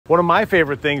One of my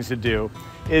favorite things to do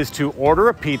is to order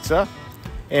a pizza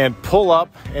and pull up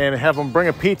and have them bring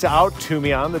a pizza out to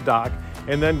me on the dock,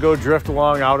 and then go drift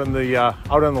along out on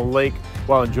the lake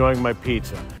while enjoying my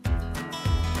pizza.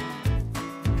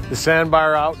 The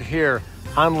Sandbar out here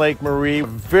on Lake Marie,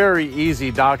 very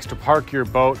easy docks to park your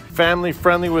boat. Family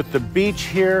friendly with the beach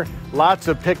here, lots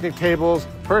of picnic tables.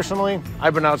 Personally,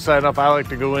 I've been outside enough, I like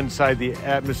to go inside. The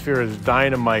atmosphere is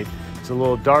dynamite. It's a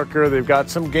little darker, they've got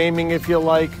some gaming if you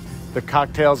like. The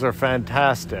cocktails are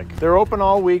fantastic. They're open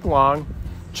all week long.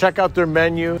 Check out their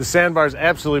menu. The Sandbar is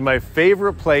absolutely my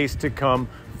favorite place to come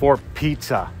for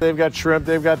pizza. They've got shrimp,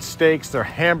 they've got steaks, their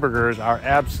hamburgers are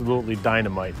absolutely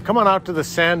dynamite. Come on out to the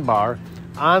Sandbar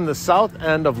on the south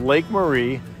end of Lake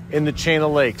Marie in the chain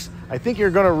of lakes. I think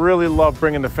you're gonna really love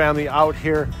bringing the family out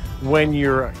here when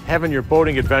you're having your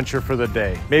boating adventure for the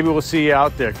day. Maybe we'll see you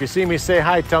out there. If you see me, say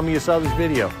hi, tell me you saw this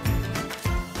video.